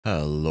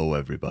Hello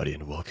everybody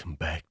and welcome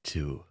back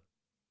to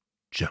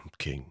Jump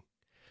King.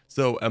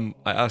 So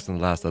I asked in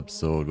the last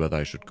episode whether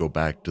I should go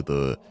back to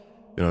the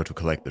to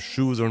collect the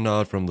shoes or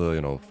not from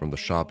the from the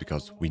shop,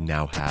 because we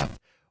now have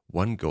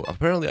one gold.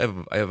 Apparently I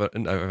have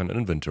an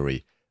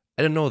inventory.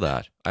 I didn't know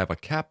that. I have a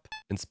cap,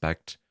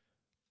 inspect,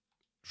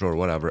 sure,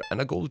 whatever, and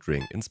a gold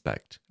ring,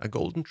 inspect. A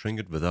golden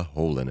trinket with a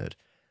hole in it.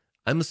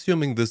 I'm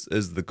assuming this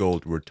is the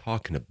gold we're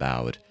talking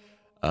about.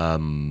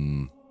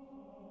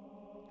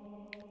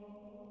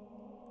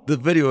 The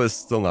video is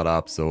still not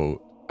up,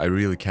 so I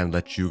really can't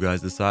let you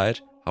guys decide.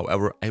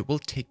 However, I will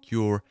take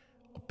your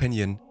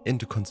opinion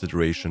into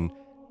consideration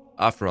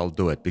after I'll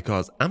do it,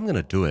 because I'm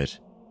gonna do it.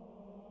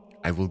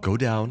 I will go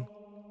down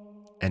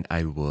and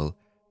I will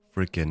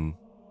freaking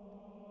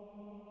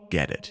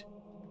get it.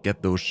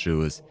 Get those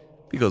shoes,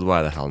 because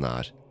why the hell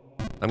not?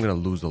 I'm gonna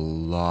lose a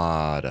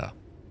lot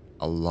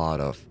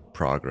of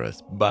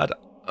progress, but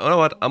you know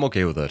what? I'm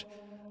okay with it.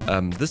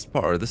 This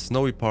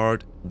snowy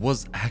part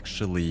was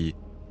actually,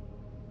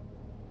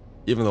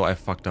 even though I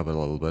fucked up a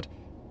little bit,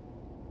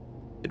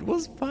 it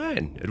was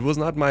fine. It was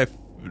not my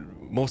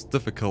most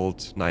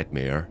difficult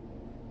nightmare.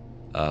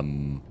 I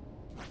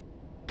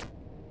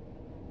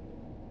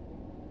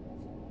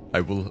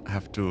will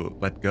have to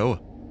let go.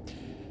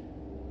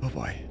 Oh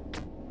boy.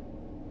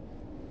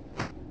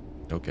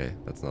 Okay,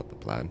 that's not the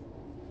plan.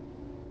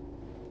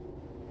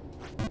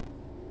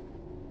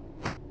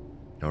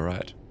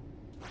 Alright.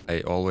 I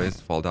always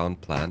fall down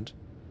planned.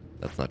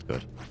 That's not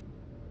good.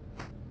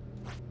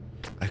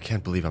 I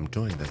can't believe I'm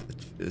doing this.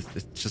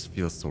 It just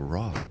feels so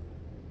wrong.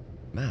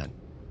 Man.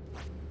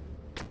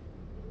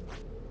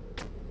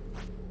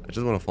 I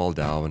just want to fall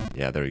down.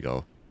 Yeah, there you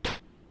go.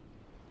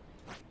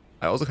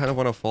 I also kind of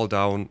want to fall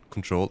down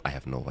control. I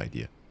have no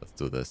idea. Let's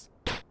do this.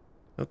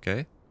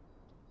 Okay.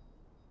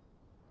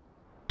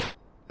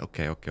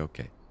 Okay.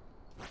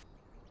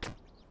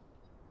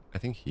 I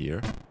think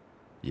here.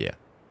 Yeah.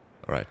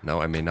 Alright,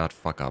 now I may not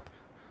fuck up.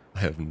 I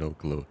have no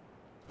clue.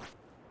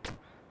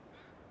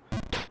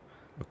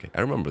 Okay,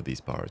 I remember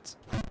these parts.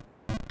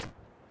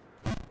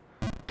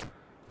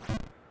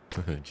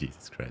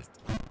 Jesus Christ.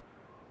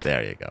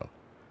 There you go.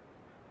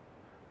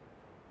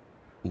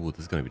 Ooh,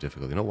 this is gonna be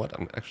difficult. You know what?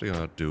 I'm actually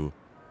gonna do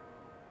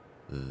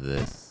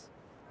this.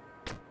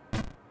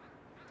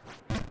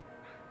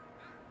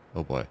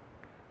 Oh boy.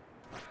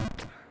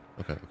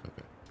 Okay.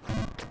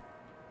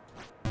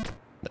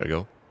 There we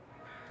go.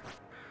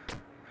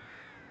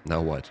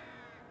 Now what?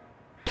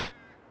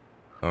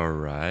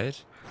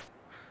 Alright.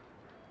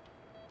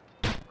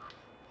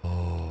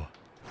 Oh.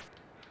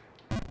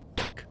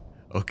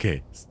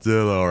 Okay,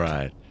 still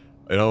alright.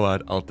 You know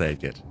what? I'll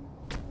take it.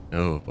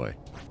 Oh boy.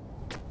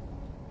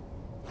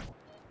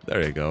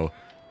 There you go.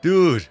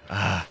 Dude!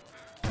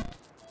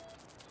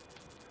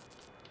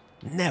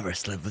 Never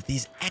slip with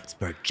these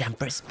expert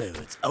jumper's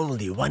boots.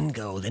 Only one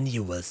goal and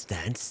you will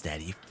stand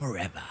steady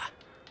forever.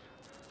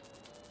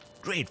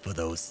 Great for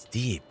those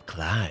steep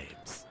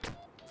climbs.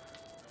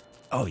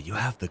 Oh, you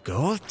have the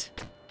gold?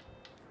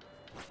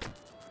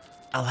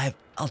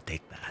 I'll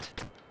take that.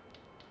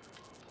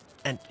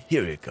 And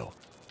here you go.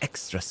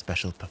 Extra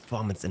special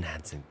performance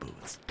enhancing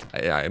boots.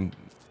 I'm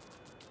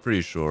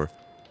pretty sure.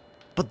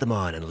 Put them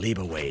on and leap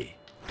away.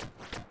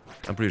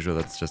 I'm pretty sure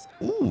that's just...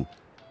 Ooh!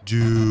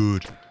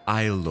 Dude,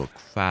 I look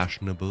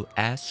fashionable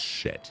as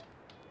shit.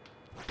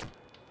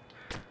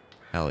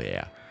 Hell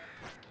yeah.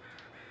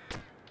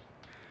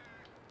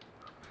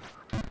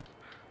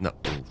 No,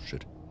 oh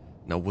shit.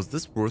 Now, was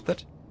this worth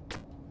it?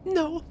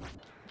 No.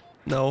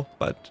 No,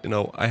 but,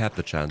 I had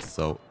the chance,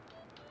 so...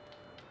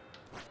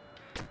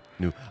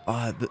 No.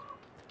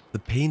 The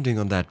painting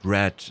on that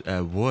red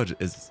wood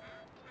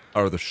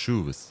are the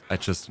shoes. I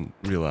just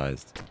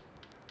realized.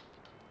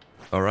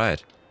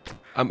 Alright.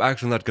 I'm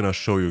actually not gonna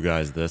show you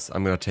guys this.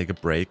 I'm gonna take a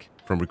break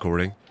from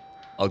recording.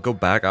 I'll go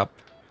back up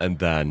and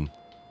then...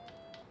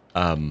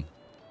 well,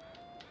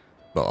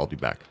 I'll be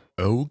back.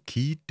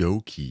 Okie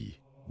dokie.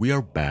 We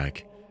are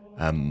back.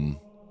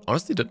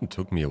 Honestly, it didn't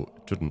take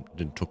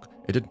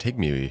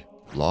me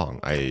long.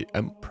 I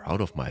am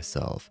proud of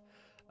myself.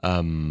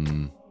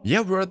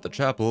 Yeah, we're at the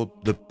chapel.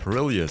 The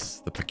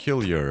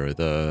peculiar,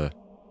 the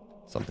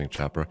something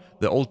chapel.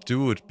 The old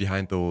dude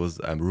behind those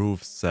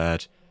roofs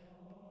said,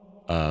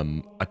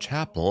 a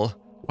chapel?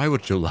 Why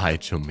would you lie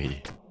to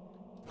me?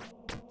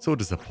 So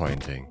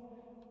disappointing.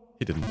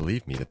 He didn't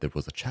believe me that there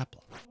was a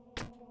chapel.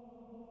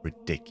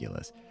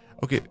 Ridiculous.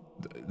 Okay,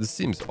 this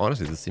seems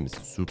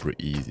super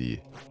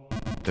easy.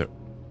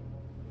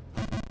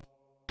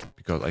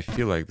 Because I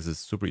feel like this is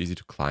super easy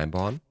to climb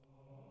on.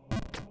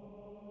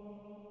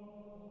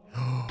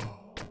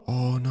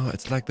 Oh no,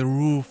 it's like the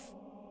roof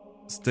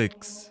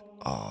sticks.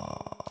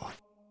 Oh,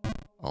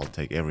 I'll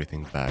take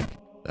everything back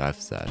that I've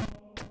said.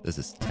 This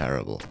is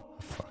terrible.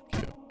 Fuck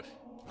you.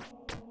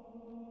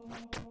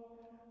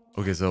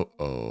 Okay, so...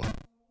 Oh,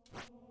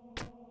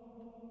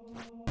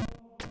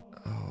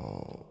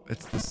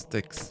 it's the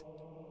sticks.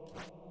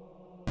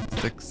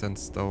 Sticks and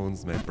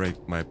stones may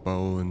break my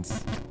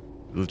bones.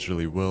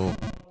 Literally will.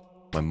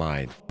 My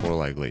mind, more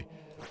likely.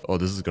 Oh,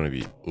 this is gonna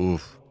be...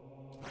 Oof.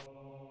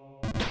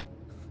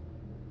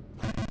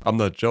 I'm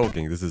not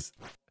joking. This is...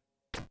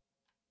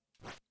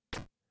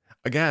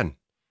 Again,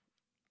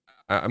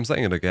 I'm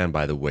saying it again,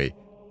 by the way.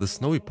 The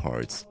snowy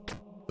parts,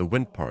 the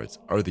wind parts,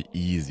 are the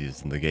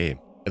easiest in the game.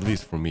 At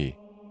least for me.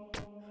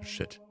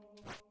 Shit.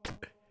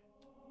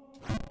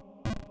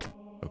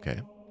 Okay.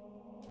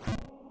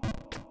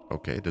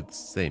 Okay, did the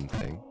same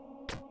thing.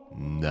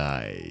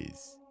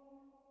 Nice.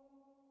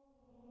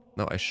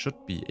 Now I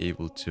should be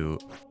able to...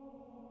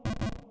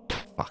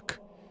 Fuck.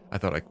 I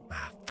thought I...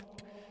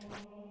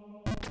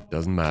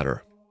 Doesn't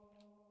matter.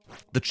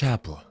 The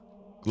chapel.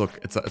 Look,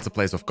 it's a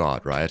place of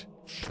God, right?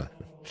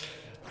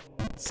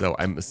 So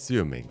I'm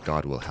assuming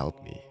God will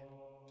help me.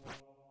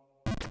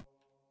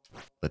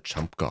 The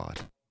jump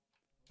God.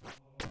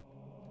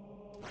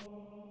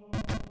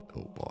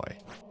 Oh boy.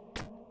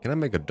 Can I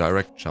make a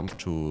direct jump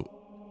to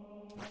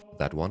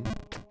that one?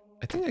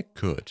 I think I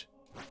could.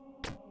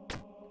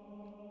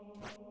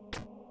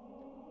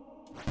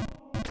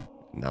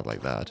 Not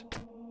like that.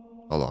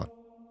 Hold on.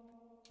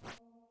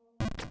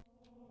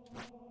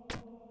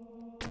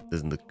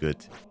 Doesn't look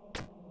good.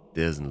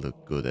 Doesn't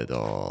look good at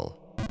all.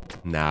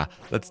 Nah,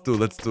 let's do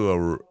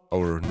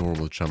our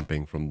normal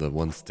jumping from the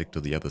one stick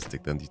to the other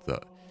stick, then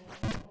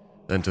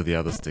to the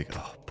other stick.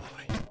 Oh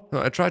boy.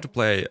 No, I try to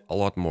play a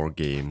lot more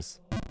games.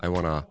 I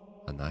wanna...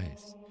 Oh,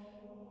 nice.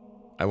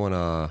 I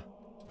wanna...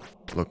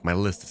 Look, my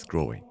list is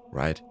growing,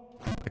 right?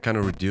 I kind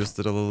of reduced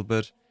it a little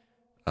bit.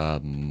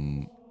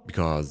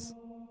 Because...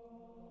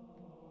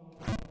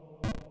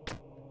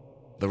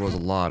 there was a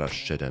lot of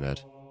shit in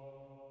it.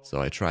 So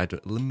I tried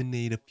to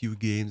eliminate a few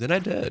games, and I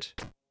did.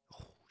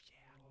 Oh,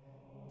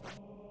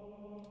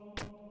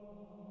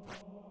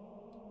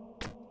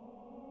 yeah.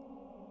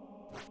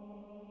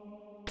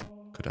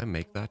 Could I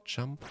make that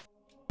jump?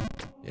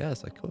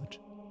 Yes, I could.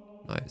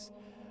 Nice.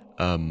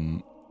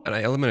 And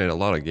I eliminated a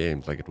lot of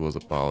games, like it was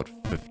about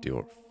 50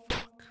 or...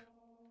 Fuck.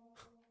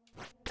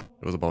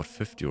 It was about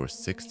 50 or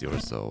 60 or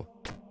so.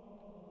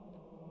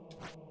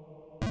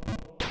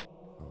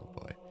 Oh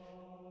boy.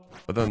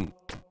 But then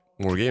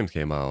more games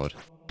came out.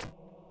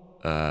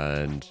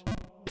 And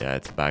yeah,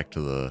 it's back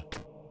to the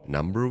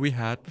number we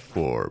had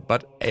before.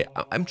 But hey,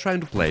 I'm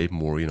trying to play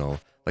more, you know,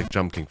 like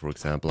Jump King, for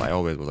example. I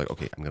always was like,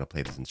 okay, I'm gonna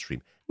play this in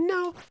stream.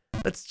 No,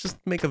 let's just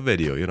make a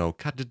video, you know,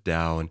 cut it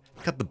down,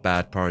 cut the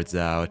bad parts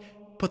out,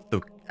 put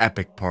the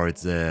epic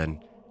parts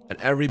in, and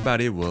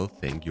everybody will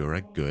think you're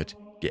a good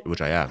gamer,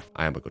 which I am.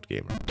 I am a good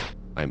gamer.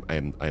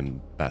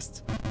 I'm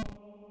best.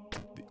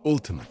 The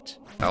ultimate.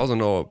 I also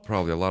know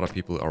probably a lot of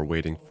people are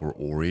waiting for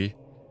Ori,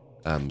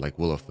 like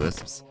Will of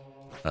Wisps.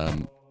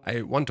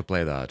 I want to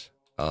play that.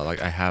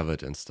 Like I have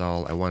it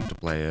installed. I want to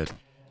play it,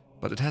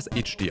 but it has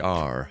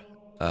HDR,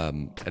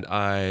 and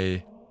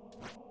I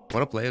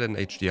want to play it in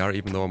HDR,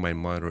 even though my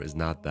monitor is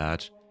not a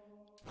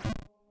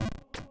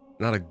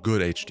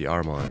good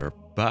HDR monitor,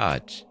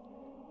 but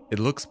it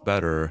looks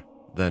better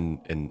than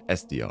in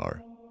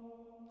SDR.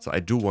 So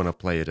I do want to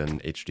play it in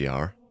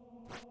HDR.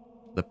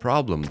 The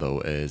problem though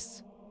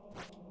is,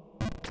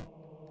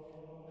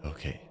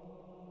 okay,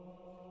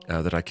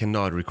 that I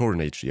cannot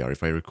record in HDR.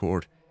 If I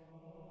record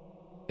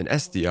in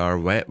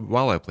SDR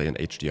while I play in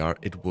HDR,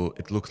 it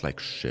looks like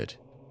shit.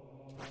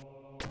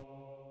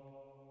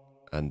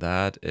 And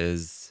that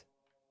is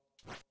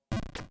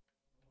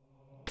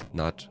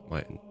not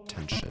my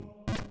intention.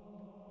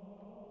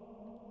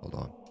 Hold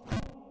on.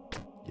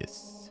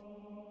 Yes.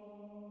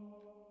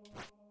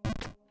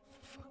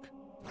 Fuck.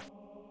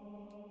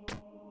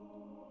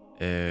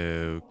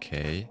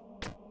 Okay.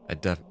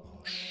 Oh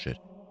shit.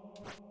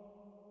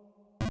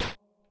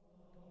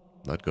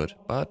 Not good,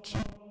 but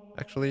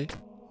actually...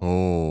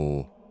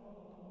 Oh.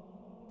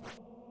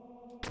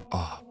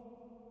 Ah.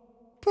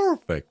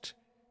 Perfect.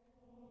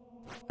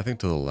 I think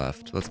to the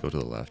left. Let's go to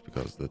the left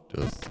because that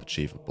was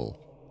achievable.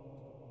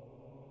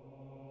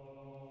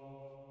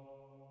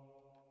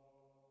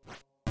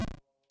 Oh,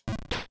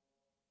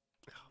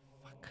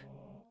 fuck.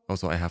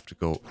 Also, I have to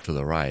go to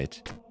the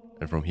right.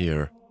 And from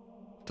here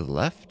to the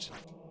left.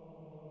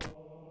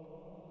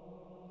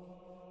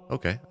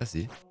 Okay, I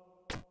see.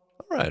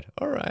 Alright,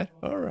 alright,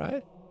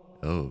 alright.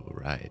 Oh,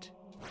 right.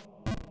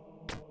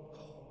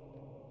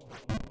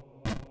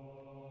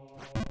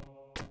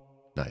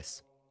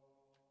 Nice.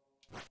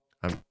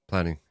 I'm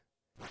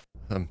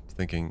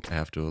thinking I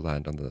have to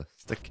land on the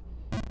stick.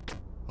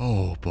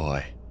 Oh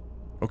boy.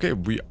 Okay,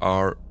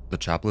 the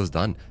chapel is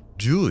done.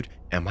 Dude,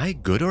 am I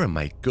good or am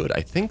I good?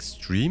 I think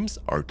streams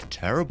are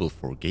terrible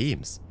for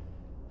games.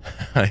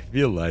 I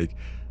feel like,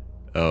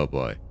 oh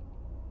boy.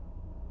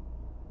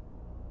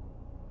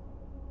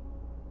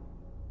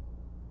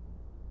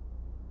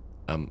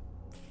 I'm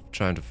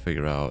trying to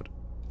figure out.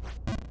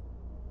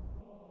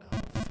 Oh,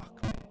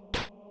 fuck me.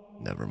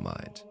 Never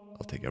mind.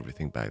 I'll take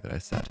everything back that I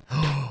said.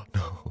 Oh,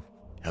 no.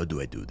 How do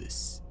I do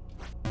this?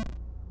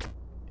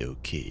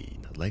 Okay,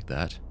 not like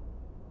that.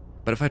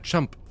 But if I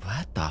jump...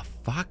 What the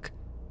fuck?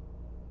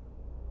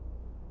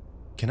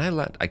 Can I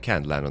land? I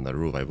can't land on the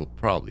roof. I will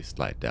probably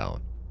slide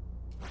down.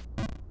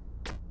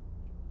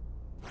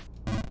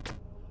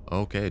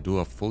 Okay, do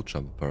a full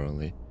jump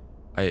apparently.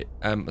 I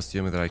am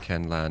assuming that I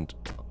can land...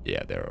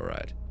 Yeah, they're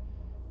alright.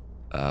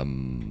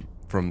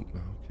 From...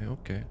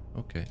 Okay.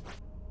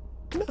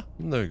 Yeah,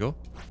 there you go.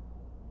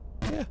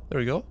 Yeah, there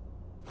you go.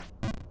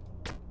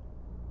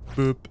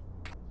 Boop.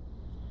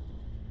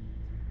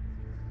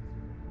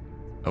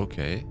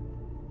 Okay.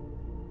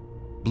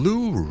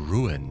 Blue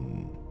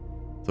Ruin.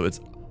 So it's...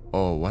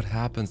 Oh, what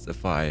happens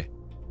if I...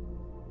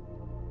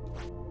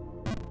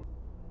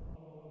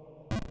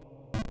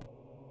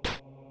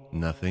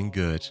 Nothing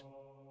good.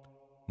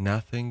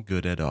 Nothing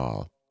good at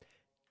all.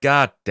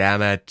 God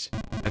damn it.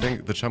 I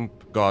think the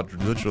jump god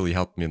literally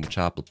helped me in the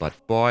chapel, but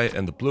boy,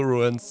 in the Blue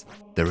Ruins,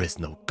 there is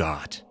no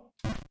god.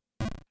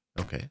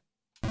 Okay.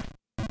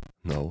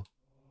 No.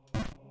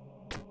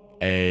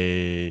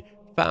 Hey,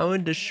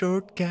 found a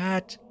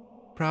shortcut.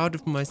 Proud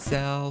of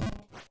myself.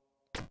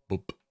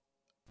 Boop.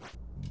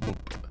 Boop.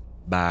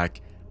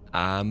 Back.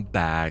 I'm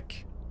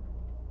back.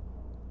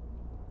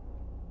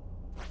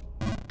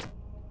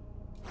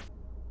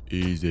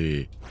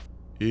 Easy.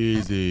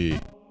 Easy.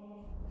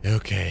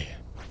 Okay.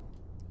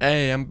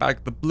 Hey, I'm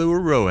back. The Blue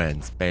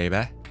Ruins,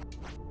 baby.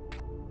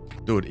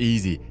 Dude,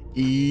 easy.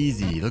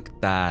 Easy. Look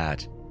at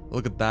that.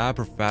 Look at that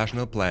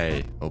professional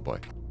play. Oh boy.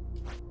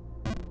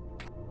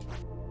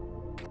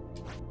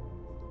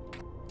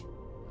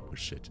 Oh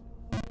shit.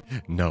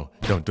 No,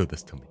 don't do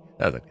this to me.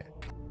 That's okay.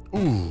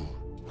 Ooh.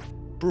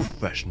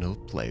 Professional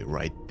play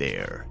right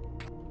there.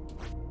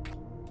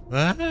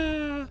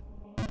 Ah.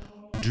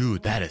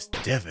 Dude, that is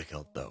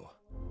difficult though.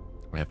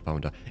 I have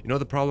found out. You know,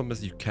 the problem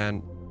is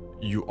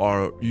you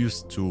are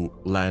used to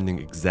landing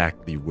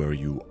exactly where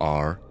you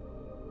are.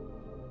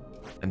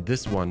 And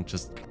this one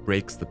just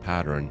breaks the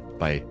pattern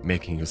by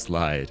making you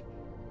slide,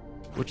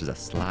 which is a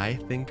sly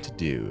thing to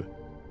do.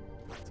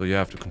 So you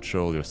have to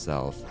control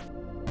yourself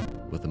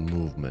with the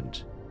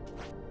movement.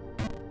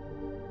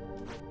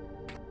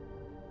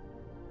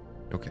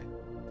 Okay.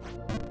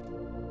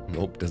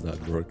 Nope, does not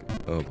work.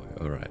 Oh boy,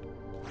 alright.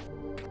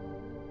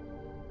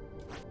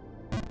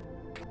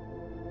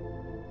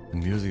 The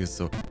music is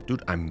so...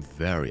 Dude, I'm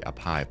very up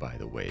high, by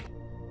the way.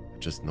 I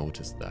just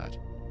noticed that.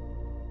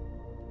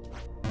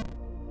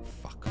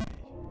 Fuck me.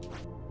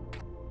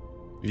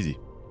 Easy.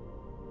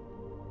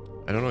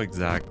 I don't know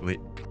exactly...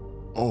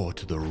 Oh,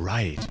 to the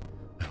right.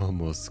 I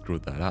almost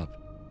screwed that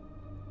up.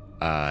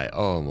 I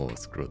almost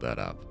screwed that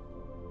up.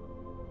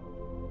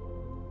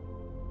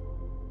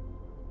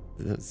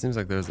 It seems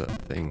like there's a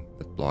thing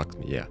that blocks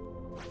me. Yeah.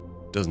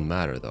 Doesn't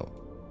matter, though.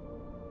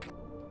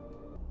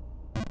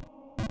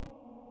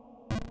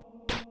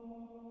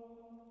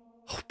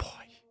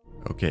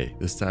 Okay,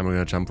 this time we're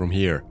gonna jump from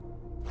here.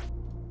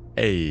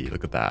 Hey,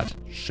 look at that.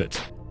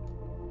 Shit.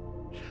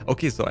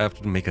 Okay, so I have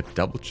to make a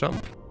double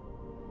jump.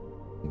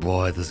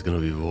 Boy, this is gonna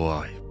be...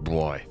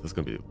 Boy, this is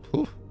gonna be...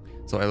 Whew.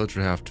 So I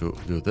literally have to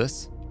do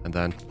this, and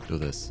then do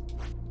this.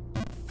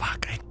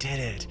 Fuck, I did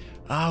it.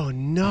 Oh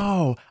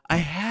no, I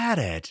had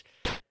it.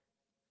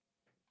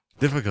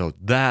 Difficult,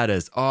 that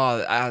is...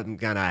 Oh, I'm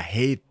gonna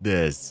hate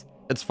this.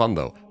 It's fun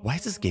though. Why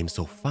is this game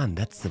so fun?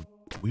 That's the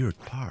weird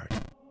part.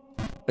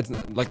 It's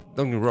not, like,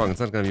 don't get me wrong, it's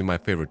not gonna be my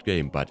favorite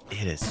game, but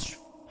it is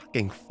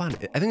fucking fun.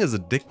 I think it's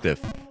addictive.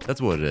 That's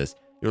what it is.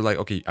 You're like,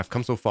 okay, I've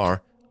come so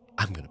far,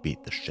 I'm gonna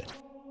beat this shit.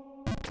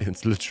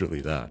 It's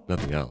literally that,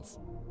 nothing else.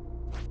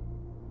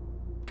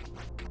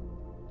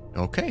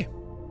 Okay.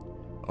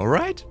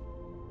 Alright.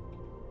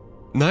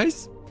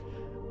 Nice.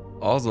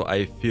 Also,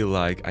 I feel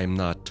like I'm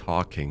not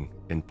talking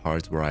in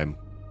parts where I'm,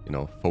 you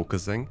know,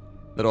 focusing.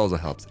 That also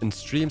helps. In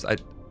streams, I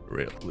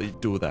rarely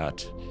do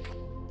that.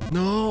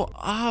 No,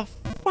 ah,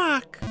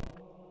 fuck.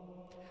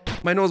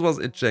 My nose was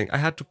itching. I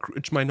had to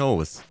itch my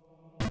nose.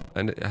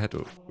 And I had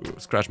to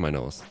scratch my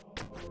nose.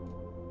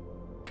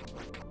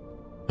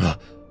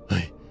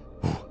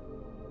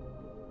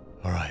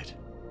 Alright.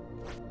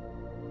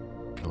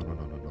 No.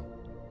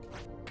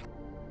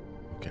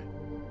 Okay.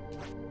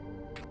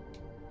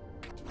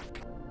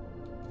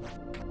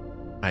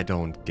 I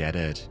don't get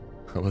it.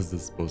 How is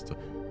this supposed to...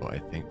 Oh, I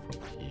think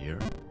from here?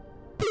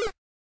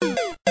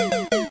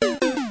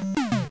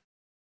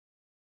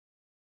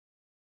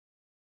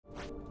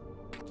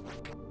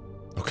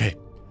 Okay.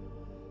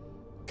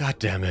 God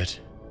damn it.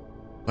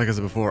 Like I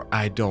said before,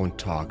 I don't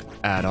talk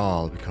at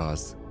all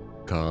because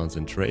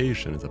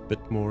concentration is a bit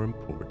more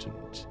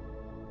important.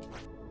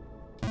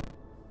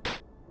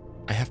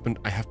 I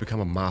have become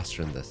a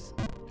master in this.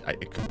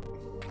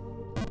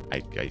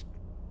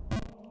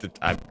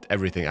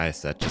 Everything I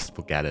said, just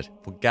forget it.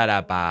 Forget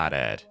about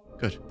it.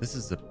 Good. This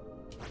is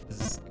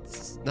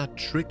not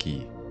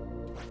tricky.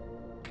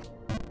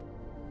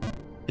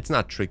 It's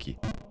not tricky.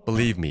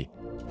 Believe me.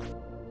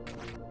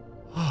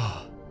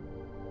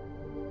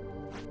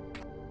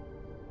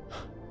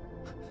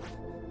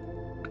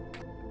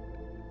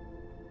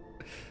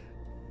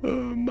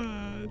 Oh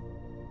man.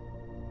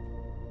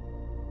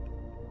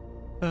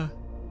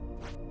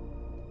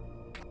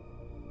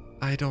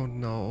 I don't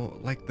know.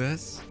 Like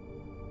this?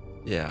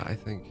 Yeah, I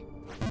think...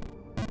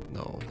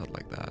 No, not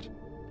like that.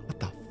 What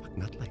the fuck?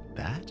 Not like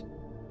that?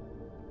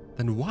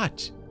 Then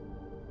what?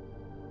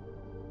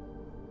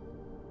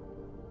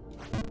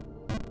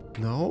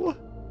 No?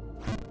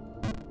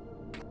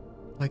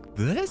 Like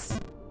this?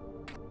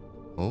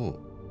 Oh.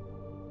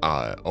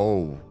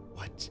 Oh,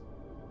 what?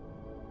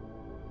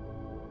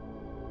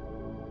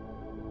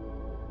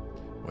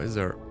 Why is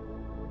there...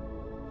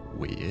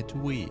 Weird.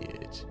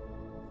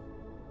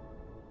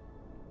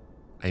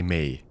 I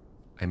may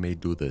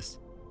do this.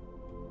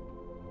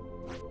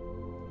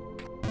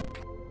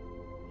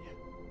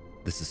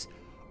 This is...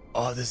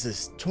 Oh, this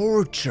is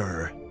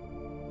torture.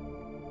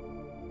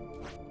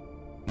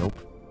 Nope.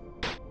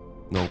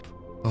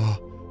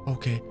 Oh,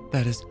 okay.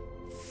 That is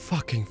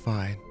fucking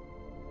fine.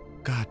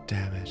 God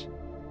damn it.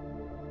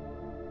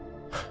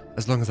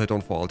 As long as I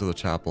don't fall to the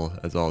chapel,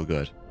 it's all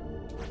good.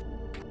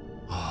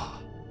 Ah,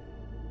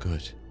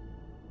 good.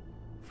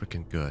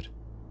 Freaking good.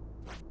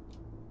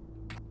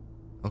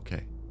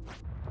 Okay.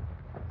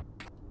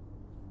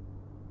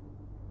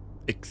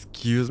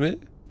 Excuse me?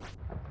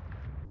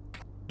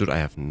 Dude, I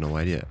have no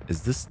idea.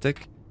 Is this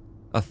stick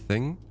a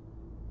thing?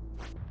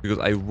 Because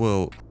I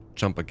will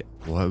jump again.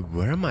 Well,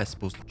 where am I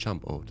supposed to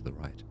jump? Oh, to the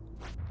right.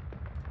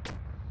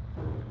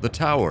 The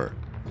tower.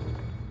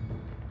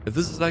 If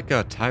this is like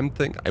a time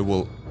thing, I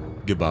will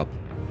give up.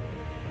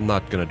 I'm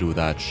not gonna do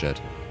that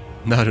shit.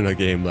 Not in a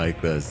game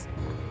like this.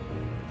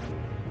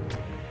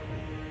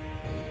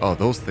 Oh,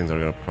 those things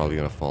are probably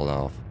gonna fall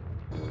off.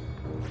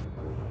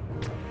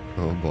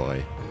 Oh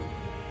boy.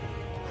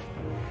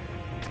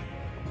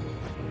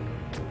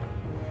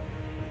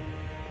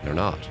 They're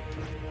not.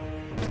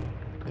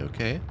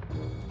 Okay.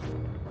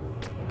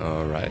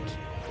 Alright.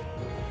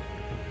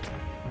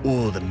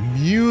 Oh, the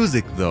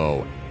music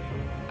though.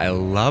 I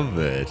love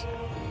it.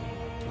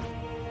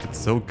 It's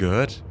so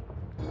good.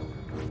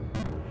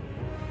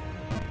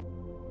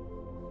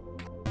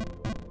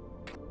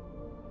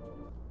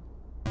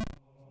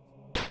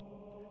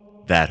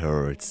 That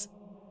hurts.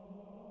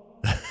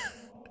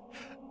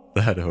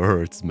 That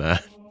hurts, man.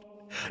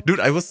 Dude,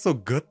 I was so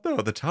good though,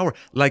 the tower.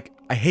 Like,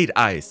 I hate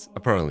ice,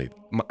 apparently.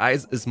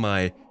 Ice is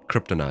my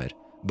kryptonite.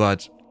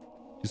 But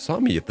you saw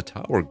me at the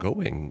tower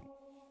going.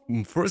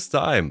 First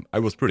time, I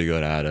was pretty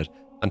good at it.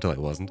 Until I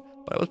wasn't,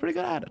 but I was pretty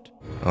good at it.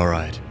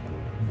 Alright,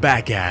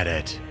 back at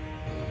it.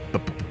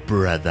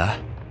 Brother.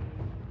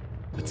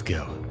 Let's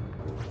go.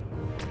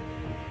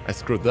 I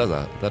screwed that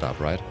up,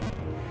 right?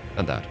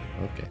 And that,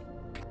 okay.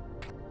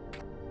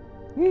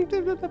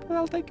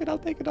 I'll take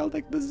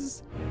it. This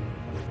is...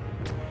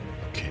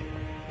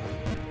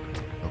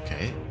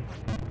 Okay.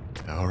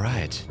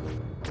 Alright.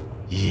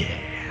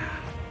 Yeah.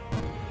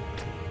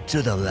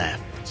 To the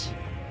left.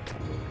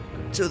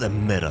 To the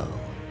middle.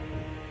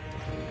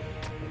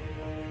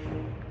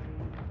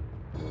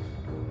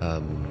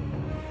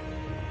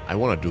 I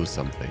want to do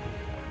something.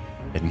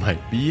 It might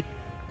be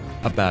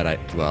a bad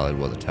idea. Well, it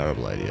was a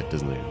terrible idea. It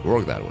doesn't even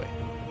work that way.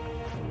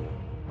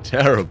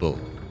 Terrible.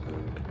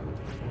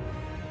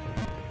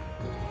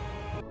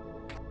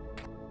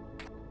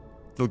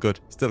 Still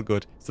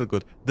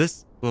good.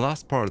 This, the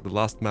last part, the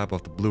last map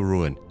of the Blue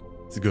Ruin,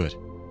 is good.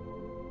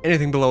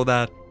 Anything below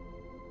that,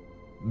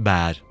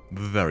 bad.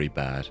 Very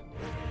bad.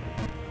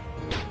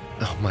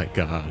 Oh my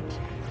god.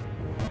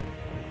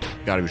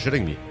 Gotta be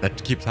shitting me.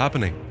 That keeps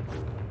happening.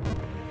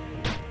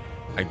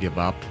 I give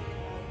up.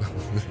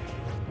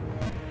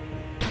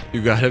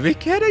 You gotta be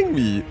kidding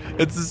me.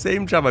 It's the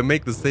same job. I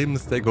make the same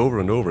mistake over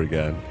and over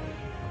again.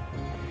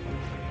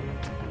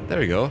 There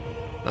we go.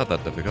 Not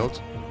that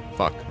difficult.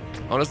 Fuck.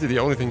 Honestly, the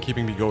only thing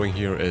keeping me going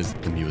here is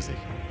the music.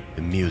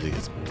 The music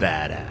is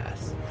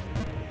badass.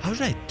 How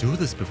did I do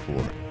this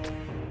before?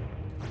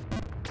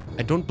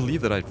 I don't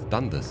believe that I've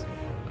done this.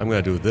 I'm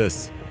gonna do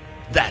this.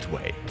 That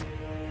way.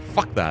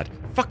 Fuck that.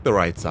 Fuck the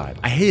right side.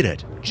 I hate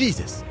it.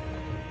 Jesus.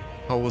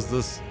 How was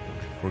this?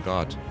 I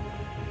forgot.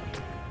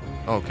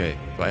 Okay,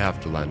 so I have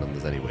to land on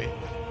this anyway.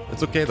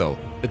 It's okay though.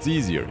 It's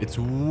easier. It's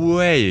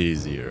way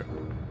easier.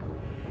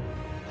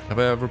 Have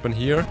I ever been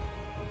here?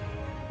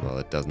 Well,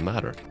 it doesn't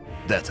matter.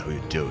 That's how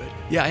you do it.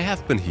 Yeah, I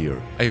have been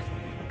here. I've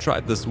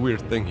tried this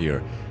weird thing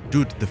here.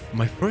 Dude,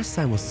 my first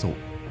time was so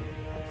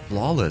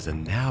flawless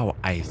and now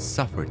I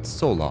suffered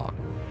so long.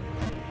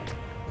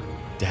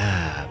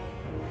 Damn.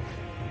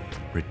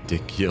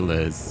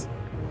 Ridiculous.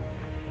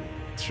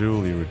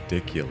 Truly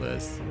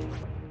ridiculous.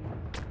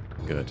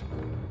 Good.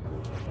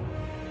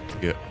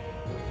 Good.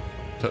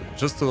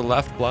 Just to the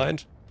left,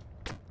 blind.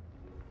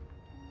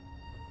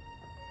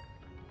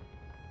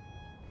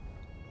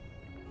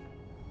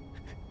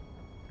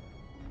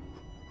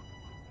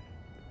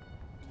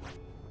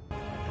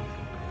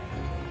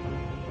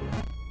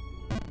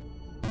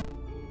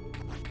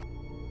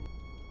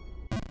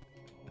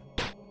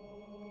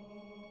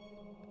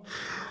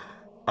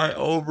 I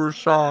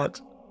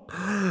overshot.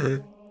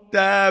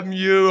 Damn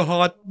you,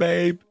 hot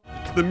babe.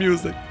 The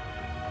music.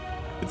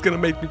 It's gonna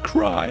make me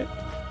cry.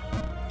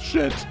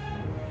 Shit.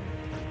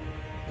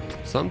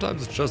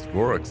 Sometimes it just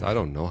works. I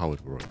don't know how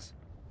it works.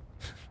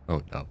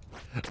 Oh no.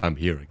 I'm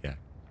here again.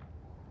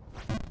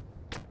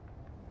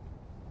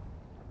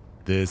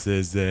 This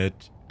is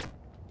it.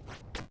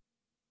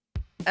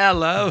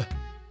 Hello.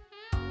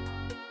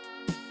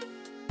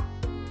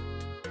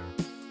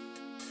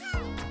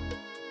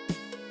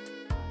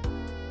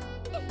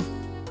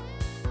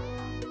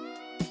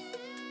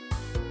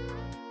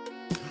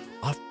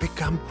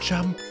 I'm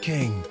Jump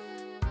King.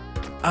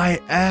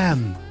 I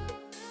am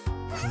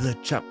the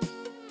Jump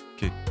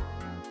King.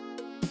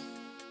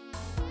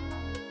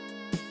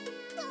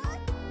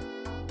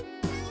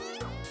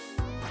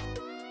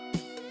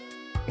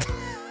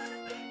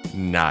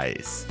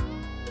 Nice.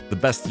 The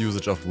best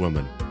usage of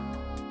women.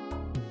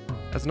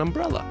 As an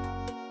umbrella.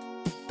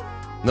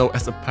 No,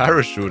 as a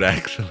parachute,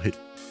 actually.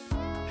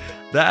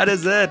 That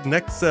is it,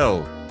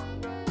 Nexel.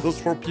 Those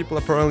 4 people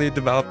apparently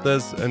developed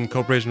this in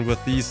cooperation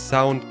with these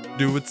sound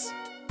dudes.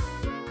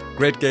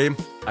 Great game.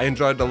 I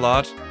enjoyed it a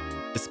lot.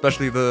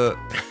 Especially the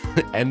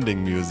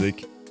ending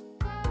music.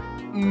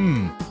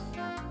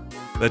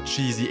 That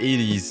cheesy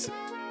 80s.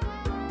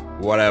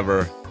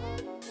 Whatever.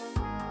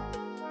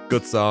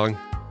 Good song.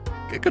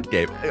 Good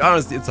game.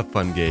 Honestly, it's a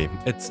fun game.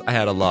 I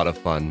had a lot of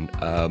fun.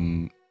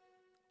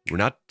 We're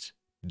not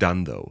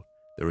done though.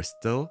 There is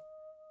still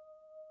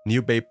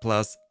New Babe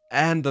Plus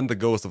and then the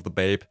Ghost of the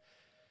Babe.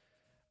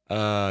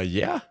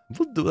 Yeah,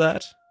 we'll do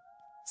that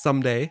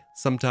someday,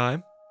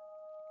 sometime.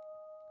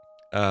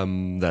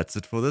 That's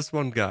it for this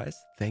one, guys.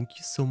 Thank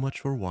you so much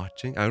for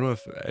watching. I don't know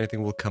if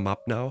anything will come up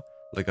now,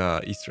 like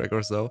a Easter egg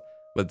or so,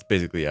 but it's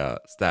basically a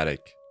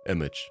static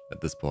image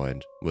at this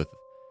point with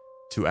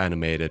 2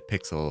 animated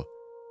pixel.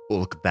 Oh,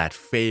 look at that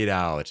fade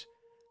out.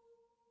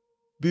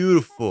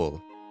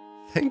 Beautiful.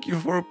 Thank you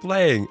for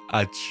playing.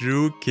 A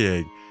true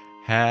king.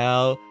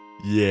 Hell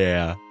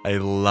yeah. I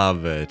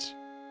love it.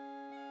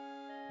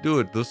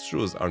 Dude, those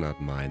shoes are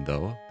not mine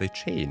though. They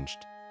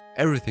changed.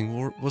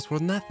 Everything was for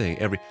nothing.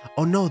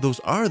 Oh no, those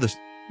are the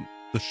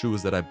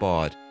shoes that I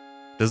bought.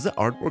 Does the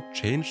artwork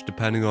change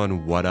depending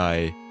on what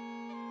I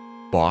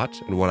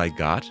bought and what I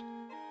got?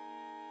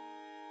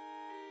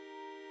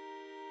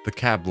 The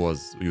cap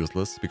was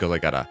useless because I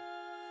got a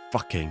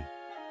fucking...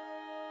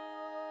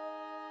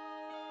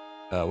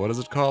 what is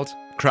it called?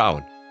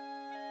 Crown.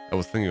 I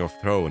was thinking of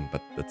throne,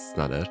 but that's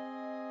not it.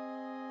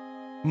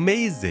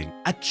 Amazing!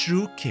 A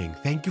true king.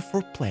 Thank you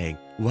for playing.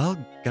 Well,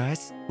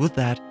 guys, with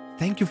that,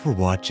 thank you for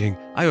watching.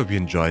 I hope you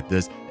enjoyed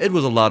this. It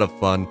was a lot of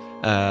fun.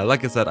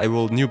 Like I said,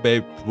 New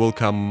Babe will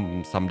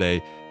come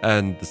someday,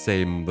 and the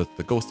same with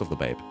the Ghost of the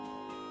Babe.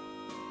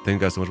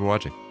 Thank you guys so much for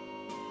watching.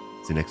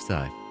 See you next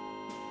time.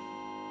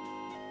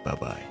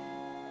 Bye-bye.